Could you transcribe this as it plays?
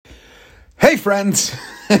Hey friends!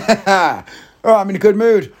 Oh, I'm in a good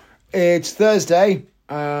mood. It's Thursday.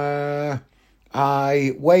 I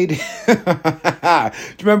weighed... Do you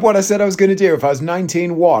remember what I said I was going to do? If I was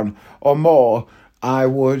 19.1 or more, I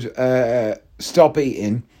would stop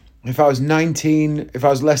eating. If I was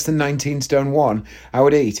less than 19 stone 1, I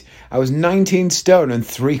would eat. I was 19 stone and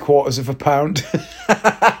 3/4 pound.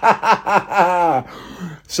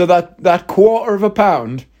 So that 1/4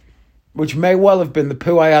 pound, which may well have been the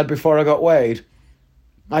poo I had before I got weighed,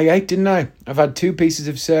 I ate, didn't I? I've had 2 pieces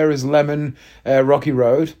of Sarah's lemon Rocky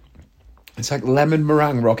Road. It's like lemon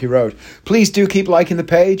meringue Rocky Road. Please do keep liking the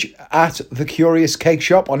page at The Curious Cake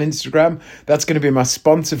Shop on Instagram. That's going to be my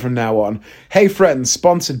sponsor from now on. Hey friends,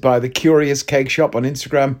 sponsored by The Curious Cake Shop on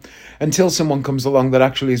Instagram, until someone comes along that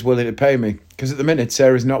actually is willing to pay me. Because at the minute,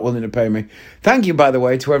 Sarah's not willing to pay me. Thank you, by the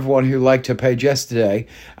way, to everyone who liked her page yesterday.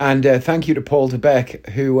 And thank you to Paul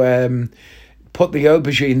DeBeck, who... put the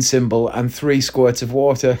aubergine symbol and 3 squirts of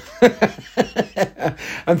water.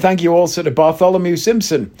 And thank you also to Bartholomew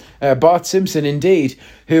Simpson, Bart Simpson indeed,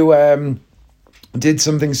 who did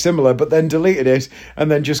something similar but then deleted it and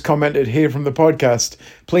then just commented here from the podcast.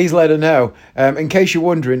 Please let her know. In case you're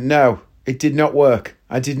wondering, no, it did not work.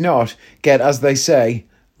 I did not get, as they say,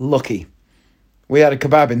 lucky. We had a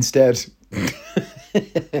kebab instead.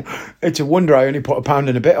 It's a wonder I only put a pound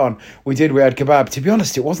and a bit on. We had kebab. To be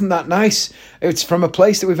honest, it wasn't that nice. It's from a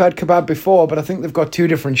place that we've had kebab before, but I think they've got 2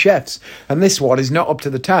 different chefs, and this one is not up to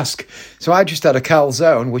the task. So I just had a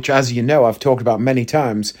calzone, which, as you know, I've talked about many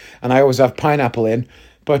times, and I always have pineapple in,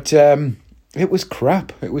 but it was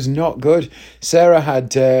crap. It was not good. Sarah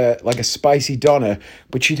had like a spicy doner,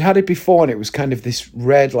 but she'd had it before, and it was kind of this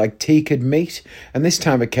red, like tikka meat, and this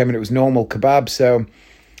time it came and it was normal kebab, so...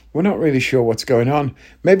 we're not really sure what's going on.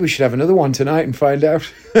 Maybe we should have another one tonight and find out.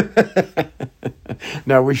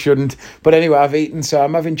 No, we shouldn't. But anyway, I've eaten, so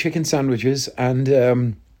I'm having chicken sandwiches and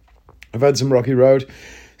I've had some Rocky Road.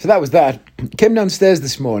 So that was that. Came downstairs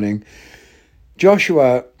this morning.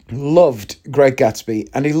 Joshua loved Great Gatsby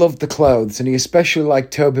and he loved the clothes and he especially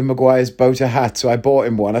liked Tobey Maguire's boater hat, so I bought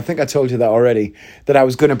him one. I think I told you that already, that I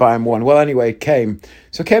was going to buy him one. Well, anyway, it came.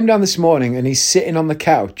 So I came down this morning and he's sitting on the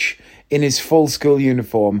couch in his full school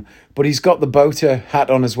uniform, but he's got the boater hat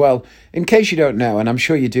on as well. In case you don't know, and I'm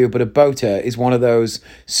sure you do, but a boater is one of those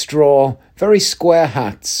straw, very square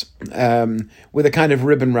hats with a kind of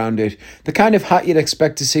ribbon round it. The kind of hat you'd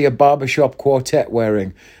expect to see a barbershop quartet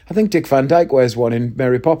wearing. I think Dick Van Dyke wears one in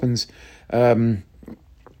Mary Poppins.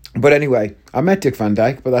 But anyway, I met Dick Van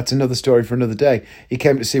Dyke, but that's another story for another day. He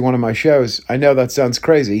came to see one of my shows. I know that sounds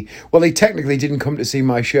crazy. Well, he technically didn't come to see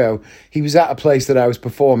my show. He was at a place that I was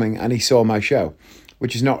performing and he saw my show,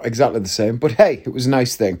 which is not exactly the same. But hey, it was a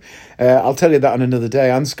nice thing. I'll tell you that on another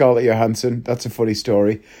day. And Scarlett Johansson, that's a funny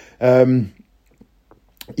story.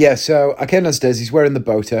 Yeah, so I came downstairs. He's wearing the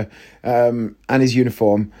boater and his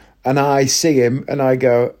uniform. And I see him and I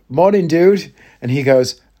go, "Morning, dude." And he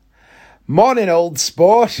goes, "Morning, old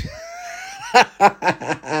sport."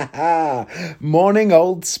 Morning,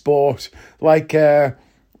 old sport. Like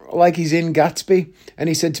he's in Gatsby. And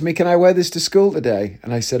he said to me, "Can I wear this to school today?"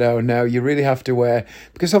 And I said, "Oh, no, you really have to wear..."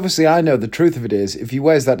 Because obviously I know the truth of it is, if he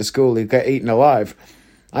wears that to school, he'll get eaten alive.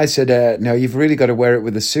 I said, "No, you've really got to wear it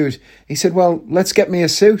with a suit." He said, "Well, let's get me a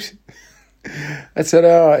suit." I said,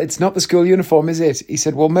 "Oh, it's not the school uniform, is it?" He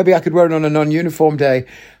said, "Well, maybe I could wear it on a non-uniform day."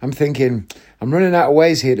 I'm thinking, I'm running out of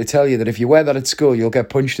ways here to tell you that if you wear that at school, you'll get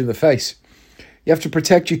punched in the face. You have to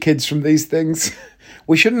protect your kids from these things.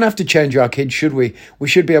 We shouldn't have to change our kids, should we? We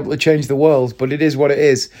should be able to change the world, but it is what it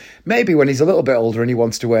is. Maybe when he's a little bit older and he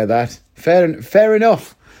wants to wear that. Fair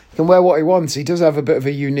enough. He can wear what he wants. He does have a bit of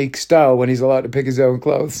a unique style when he's allowed to pick his own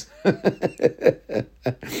clothes.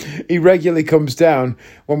 He regularly comes down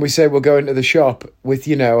when we say we're going to the shop with,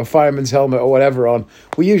 you know, a fireman's helmet or whatever on.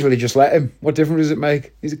 We usually just let him. What difference does it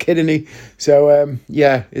make? He's a kid, isn't he? So,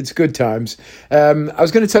 yeah, it's good times. I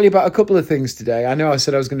was going to tell you about a couple of things today. I know I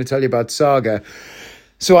said I was going to tell you about Saga.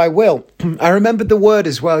 So I will. I remembered the word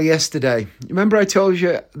as well yesterday. Remember I told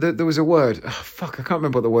you that there was a word? Oh, fuck, I can't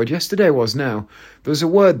remember what the word yesterday was now. There was a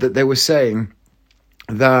word that they were saying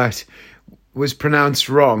that was pronounced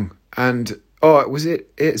wrong. And, was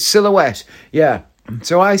it silhouette? Yeah.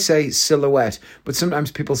 So I say silhouette, but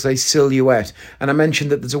sometimes people say silhouette. And I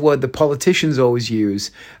mentioned that there's a word that politicians always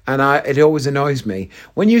use, and it always annoys me.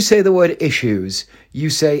 When you say the word issues, you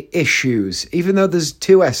say issues. Even though there's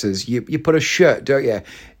 2 S's, you put a shirt, don't you?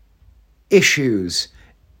 Issues.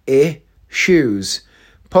 Issues.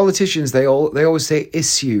 Politicians, they always say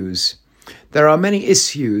issues. There are many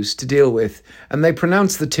issues to deal with, and they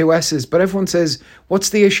pronounce the 2 S's, but everyone says,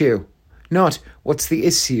 "What's the issue?" Not, "What's the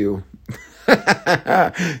issue?"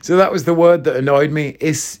 So that was the word that annoyed me.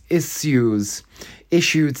 Issues.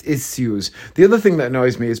 Issues. The other thing that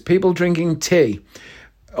annoys me is people drinking tea.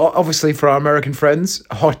 Obviously, for our American friends,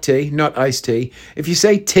 hot tea, not iced tea. If you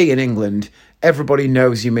say tea in England, everybody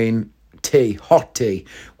knows you mean tea, hot tea.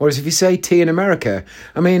 Whereas if you say tea in America,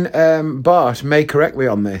 I mean, Bart may correct me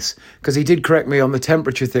on this, because he did correct me on the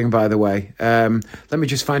temperature thing, by the way. Let me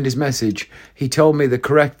just find his message. He told me the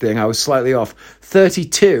correct thing. I was slightly off.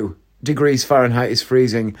 32 degrees Fahrenheit is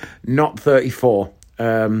freezing, not 34.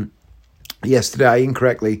 Yesterday, I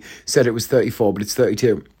incorrectly said it was 34, but it's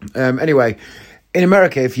 32. Anyway, in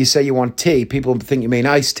America, if you say you want tea, people think you mean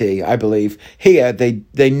iced tea, I believe. Here,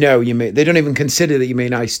 they know you mean... They don't even consider that you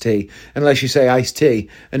mean iced tea unless you say iced tea,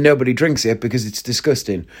 and nobody drinks it because it's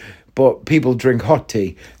disgusting. But people drink hot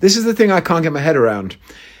tea. This is the thing I can't get my head around.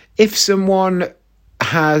 If someone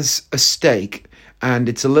has a steak and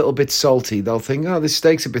it's a little bit salty, they'll think, oh, this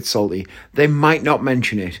steak's a bit salty. They might not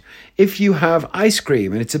mention it. If you have ice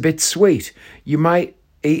cream and it's a bit sweet, you might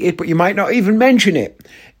eat it, but you might not even mention it.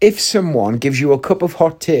 If someone gives you a cup of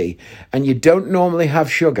hot tea and you don't normally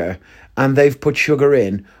have sugar and they've put sugar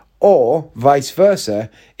in, or vice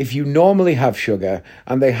versa, if you normally have sugar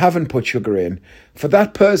and they haven't put sugar in, for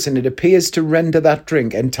that person, it appears to render that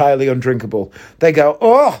drink entirely undrinkable. They go,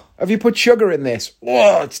 oh, have you put sugar in this?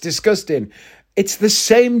 Oh, it's disgusting. It's the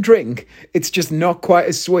same drink, it's just not quite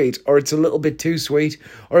as sweet, or it's a little bit too sweet.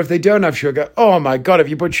 Or if they don't have sugar, oh my God, have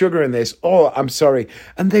you put sugar in this? Oh, I'm sorry.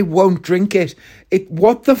 And they won't drink it.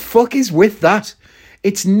 What the fuck is with that?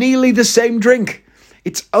 It's nearly the same drink.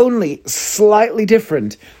 It's only slightly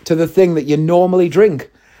different to the thing that you normally drink.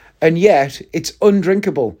 And yet, it's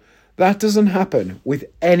undrinkable. That doesn't happen with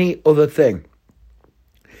any other thing.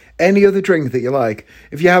 Any other drink that you like.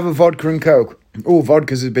 If you have a vodka and Coke, oh,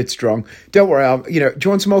 vodka's a bit strong. Don't worry, do you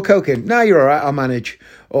want some more Coke in? No, you're all right, I'll manage.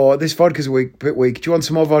 Or this vodka's a bit weak. Do you want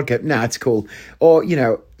some more vodka? Nah, it's cool. Or,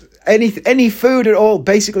 any food at all,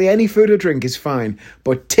 basically any food or drink is fine.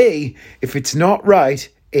 But tea, if it's not right,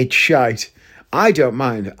 it's shite. I don't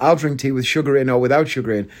mind. I'll drink tea with sugar in or without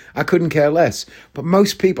sugar in. I couldn't care less. But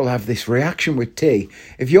most people have this reaction with tea.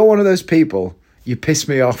 If you're one of those people, you piss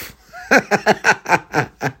me off.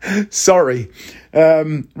 Sorry.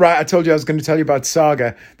 Right, I told you I was going to tell you about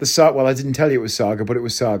Saga. Well, I didn't tell you it was Saga, but it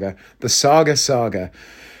was Saga. The Saga.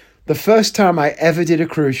 The first time I ever did a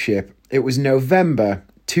cruise ship, it was November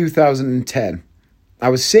 2010. I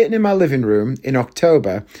was sitting in my living room in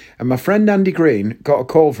October, and my friend Andy Green got a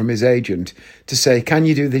call from his agent to say, can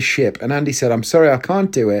you do this ship? And Andy said, I'm sorry, I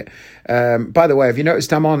can't do it. By the way, have you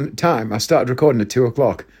noticed I'm on time? I started recording at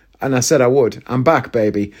 2:00. And I said I would. I'm back,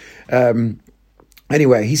 baby.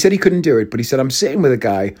 Anyway, he said he couldn't do it, but he said, I'm sitting with a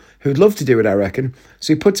guy who'd love to do it, I reckon.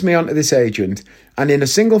 So he puts me onto this agent, and in a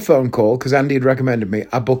single phone call, because Andy had recommended me,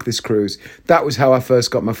 I booked this cruise. That was how I first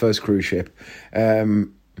got my first cruise ship.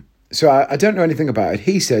 So I don't know anything about it.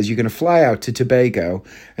 He says you're going to fly out to Tobago,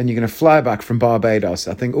 and you're going to fly back from Barbados.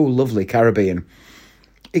 I think, oh, lovely, Caribbean.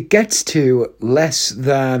 It gets to less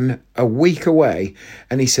than a week away,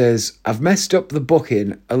 and he says, I've messed up the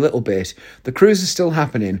booking a little bit. The cruise is still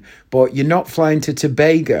happening, but you're not flying to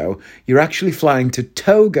Tobago. You're actually flying to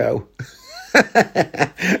Togo.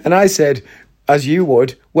 And I said, as you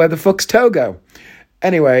would, where the fuck's Togo?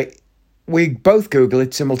 Anyway, we both Google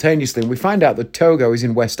it simultaneously, and we find out that Togo is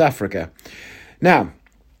in West Africa. Now,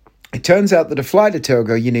 it turns out that to fly to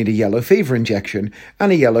Togo, you need a yellow fever injection and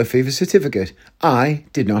a yellow fever certificate. I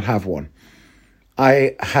did not have one.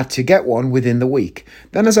 I had to get one within the week.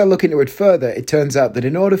 Then as I look into it further, it turns out that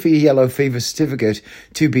in order for your yellow fever certificate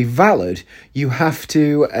to be valid, you have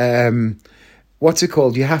to...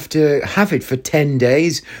 You have to have it for 10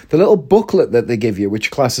 days. The little booklet that they give you, which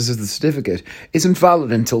classes as the certificate, isn't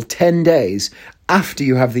valid until 10 days after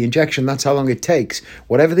you have the injection. That's how long it takes,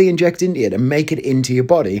 whatever they inject into you, to make it into your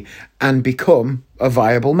body and become a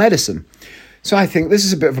viable medicine. So I think this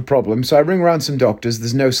is a bit of a problem. So I ring around some doctors.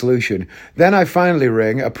 There's no solution. Then I finally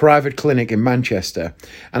ring a private clinic in Manchester,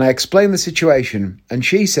 and I explain the situation. And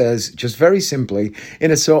she says, just very simply, in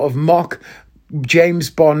a sort of mock James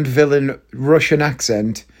Bond villain Russian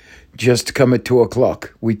accent, just come at 2:00.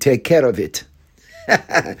 We take care of it.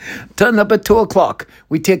 Turn up at 2:00.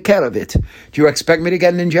 We take care of it. Do you expect me to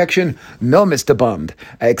get an injection? No, Mr. Bond.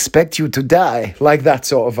 I expect you to die. Like that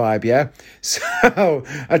sort of vibe, yeah? So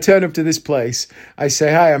I turn up to this place. I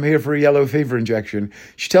say, hi, I'm here for a yellow fever injection.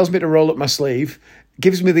 She tells me to roll up my sleeve,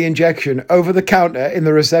 gives me the injection over the counter in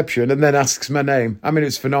the reception, and then asks my name. I mean,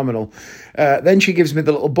 it's phenomenal. Then she gives me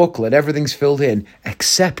the little booklet. Everything's filled in,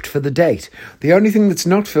 except for the date. The only thing that's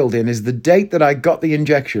not filled in is the date that I got the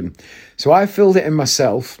injection. So I filled it in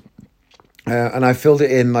myself. And I filled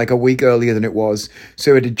it in like a week earlier than it was,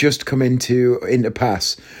 so it had just come into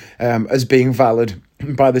pass as being valid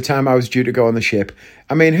by the time I was due to go on the ship.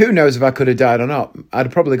 I mean, who knows if I could have died or not? I'd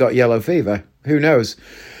have probably got yellow fever. Who knows?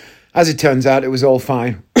 As it turns out, it was all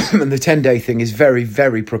fine. And the 10-day thing is very,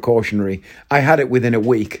 very precautionary. I had it within a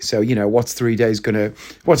week, so what's 3 days gonna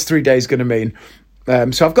mean?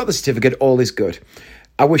 So I've got the certificate. All is good.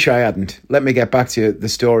 I wish I hadn't. Let me get back to the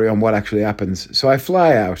story on what actually happens. So I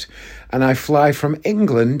fly out, and I fly from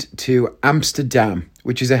England to Amsterdam,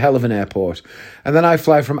 which is a hell of an airport. And then I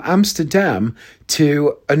fly from Amsterdam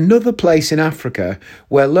to another place in Africa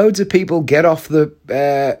where loads of people get off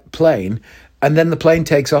the plane, and then the plane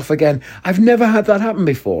takes off again. I've never had that happen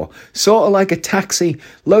before. Sort of like a taxi.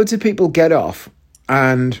 Loads of people get off,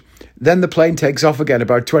 and then the plane takes off again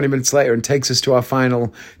about 20 minutes later and takes us to our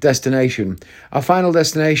final destination. Our final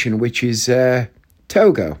destination, which is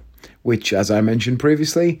Togo, which, as I mentioned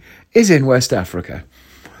previously, is in West Africa.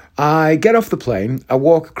 I get off the plane, I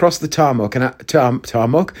walk across the tarmac,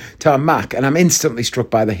 and I'm instantly struck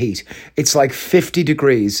by the heat. It's like 50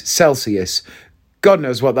 degrees Celsius. God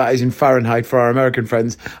knows what that is in Fahrenheit for our American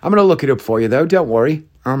friends. I'm going to look it up for you, though. Don't worry.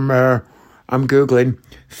 I'm Googling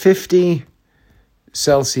 50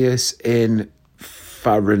 Celsius in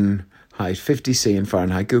Fahrenheit, 50C in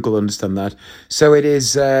Fahrenheit. Google understand that. So it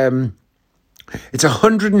is, it's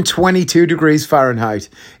 122 degrees Fahrenheit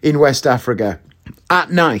in West Africa at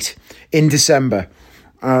night in December.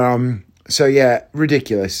 So yeah,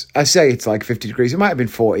 ridiculous. I say it's like 50 degrees. It might have been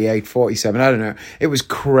 48, 47. I don't know. It was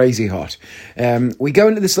crazy hot. We go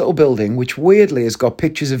into this little building, which weirdly has got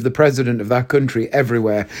pictures of the president of that country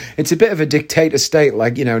everywhere. It's a bit of a dictator state,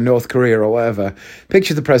 like, North Korea or whatever.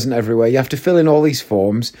 Picture the president everywhere. You have to fill in all these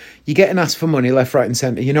forms. You're getting asked for money left, right and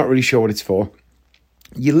centre. You're not really sure what it's for.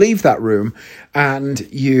 You leave that room and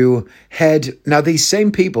you head... Now, these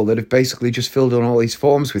same people that have basically just filled in all these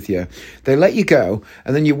forms with you, they let you go,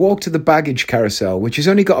 and then you walk to the baggage carousel, which has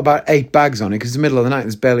only got about 8 bags on it, because it's the middle of the night and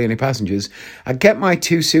there's barely any passengers. I get my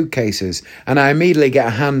 2 suitcases, and I immediately get a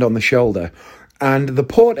hand on the shoulder. And the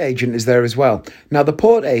port agent is there as well. Now, the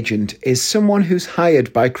port agent is someone who's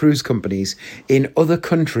hired by cruise companies in other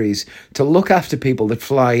countries to look after people that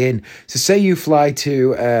fly in. So say you fly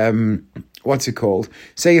to... what's it called?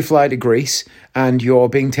 Say you fly to Greece and you're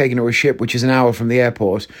being taken to a ship which is an hour from the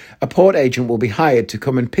airport. A port agent will be hired to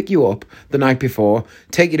come and pick you up the night before,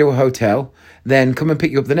 take you to a hotel, then come and pick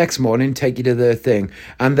you up the next morning, take you to the thing.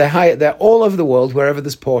 And they're all over the world, wherever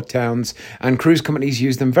there's port towns, and cruise companies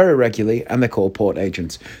use them very regularly, and they're called port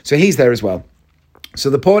agents. So he's there as well. So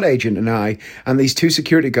the port agent and I and these 2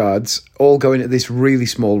 security guards all go into this really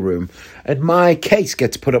small room, and my case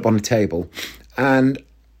gets put up on a table, and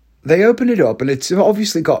they open it up, and it's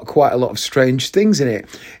obviously got quite a lot of strange things in it.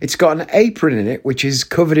 It's got an apron in it, which is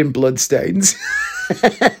covered in bloodstains.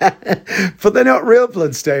 But they're not real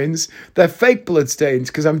bloodstains. They're fake bloodstains,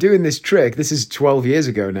 because I'm doing this trick. This is 12 years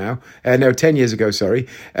ago now. 10 years ago, sorry.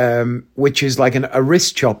 Which is like a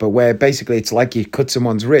wrist chopper, where basically it's like you cut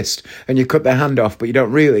someone's wrist and you cut their hand off, but you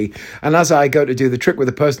don't really. And as I go to do the trick with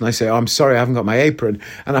the person, I say, "Oh, I'm sorry, I haven't got my apron."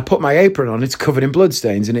 And I put my apron on, it's covered in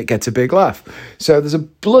bloodstains, and it gets a big laugh. So there's a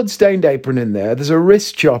blood-stained apron in there. There's a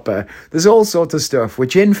wrist chopper. There's all sorts of stuff,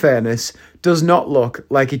 which in fairness does not look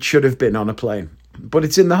like it should have been on a plane. But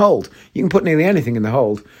it's in the hold. You can put nearly anything in the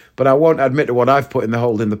hold, but I won't admit to what I've put in the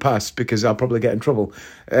hold in the past, because I'll probably get in trouble.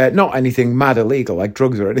 Not anything mad illegal, like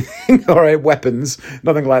drugs or anything, or weapons,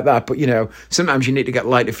 nothing like that. But, sometimes you need to get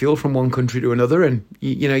lighter fuel from one country to another, and,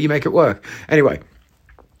 you make it work. Anyway,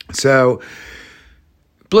 so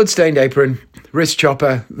bloodstained apron, wrist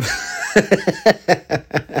chopper,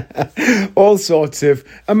 all sorts of...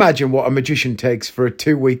 Imagine what a magician takes for a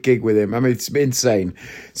 2-week gig with him. I mean, it's insane.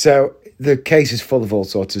 So the case is full of all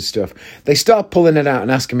sorts of stuff. They start pulling it out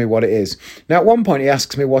and asking me what it is. Now, at one point, he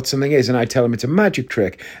asks me what something is, and I tell him it's a magic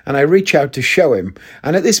trick, and I reach out to show him.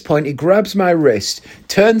 And at this point, he grabs my wrist,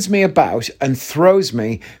 turns me about, and throws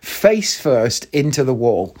me face first into the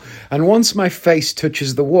wall. And once my face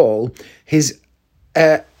touches the wall, his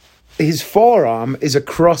forearm is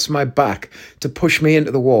across my back to push me into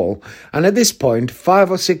the wall. And at this point,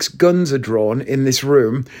 5 or 6 guns are drawn in this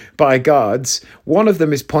room by guards. One of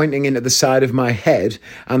them is pointing into the side of my head,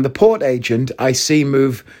 and the port agent I see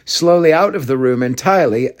move slowly out of the room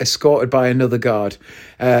entirely, escorted by another guard.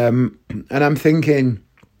 And I'm thinking,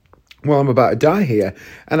 well, I'm about to die here.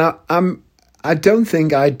 And I don't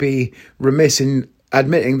think I'd be remiss in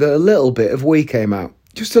admitting that a little bit of wee came out.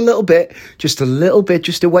 Just a little bit, just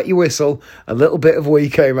to wet your whistle, a little bit of wee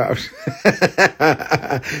came out.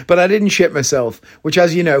 But I didn't shit myself, which,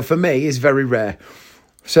 as you know, for me is very rare.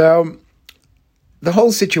 So the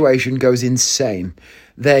whole situation goes insane.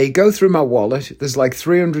 They go through my wallet. There's like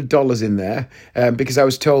 $300 in there because I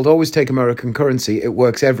was told always take American currency. It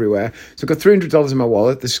works everywhere. So I've got $300 in my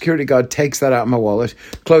wallet. The security guard takes that out of my wallet,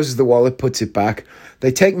 closes the wallet, puts it back.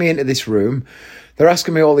 They take me into this room. They're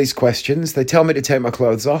asking me all these questions. They tell me to take my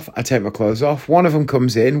clothes off. I take my clothes off. One of them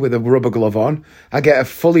comes in with a rubber glove on. I get a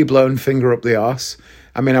fully blown finger up the arse.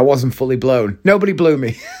 I mean, I wasn't fully blown. Nobody blew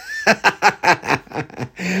me.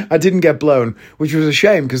 I didn't get blown, which was a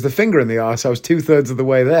shame because the finger in the arse, I was 2/3 of the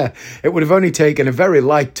way there. It would have only taken a very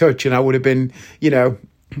light touch and I would have been,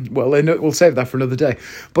 well, we'll save that for another day.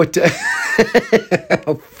 But,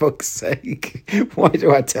 oh, fuck's sake, why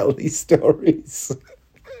do I tell these stories?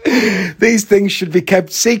 These things should be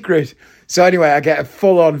kept secret. So anyway, I get a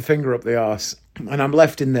full-on finger up the arse and I'm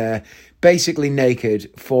left in there basically naked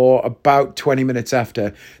for about 20 minutes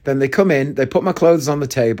after. Then they come in, they put my clothes on the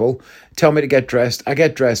table, tell me to get dressed. I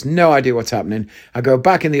get dressed, no idea what's happening. I go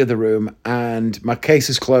back in the other room and my case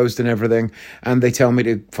is closed and everything. And they tell me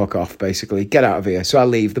to fuck off, basically. Get out of here. So I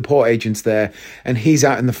leave. The poor agent's there and he's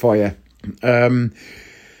out in the foyer.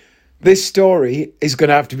 This story is going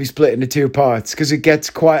to have to be split into 2 parts because it gets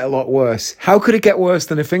quite a lot worse. How could it get worse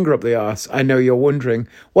than a finger up the arse? I know you're wondering.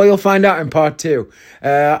 Well, you'll find out in part 2.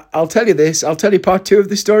 I'll tell you this. I'll tell you part 2 of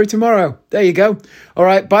the story tomorrow. There you go. All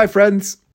right. Bye, friends.